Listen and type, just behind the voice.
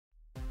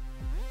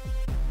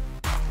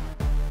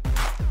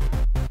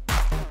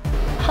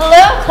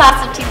Hello,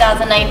 class of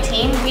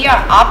 2019. We are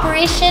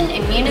Operation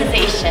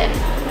Immunization.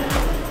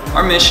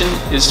 Our mission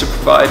is to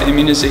provide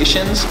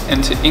immunizations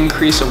and to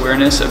increase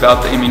awareness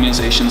about the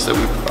immunizations that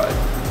we provide.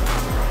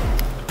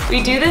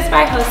 We do this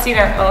by hosting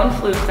our own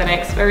flu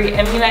clinics where we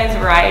immunize a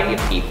variety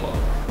of people,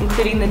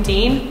 including the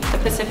Dean, the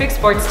Pacific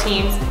sports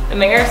teams, the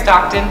Mayor of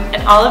Stockton,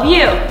 and all of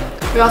you.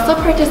 We also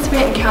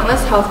participate in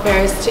countless health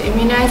fairs to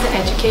immunize and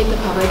educate the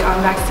public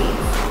on vaccines.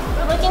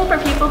 We're looking for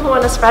people who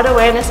want to spread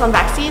awareness on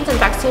vaccines and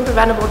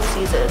vaccine-preventable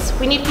diseases.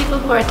 We need people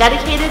who are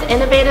dedicated,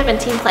 innovative, and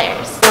team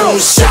players.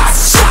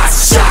 Shots,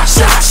 shots, shots,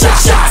 shots,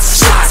 shots, shots,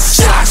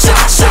 shots,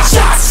 shots, shots,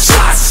 shots.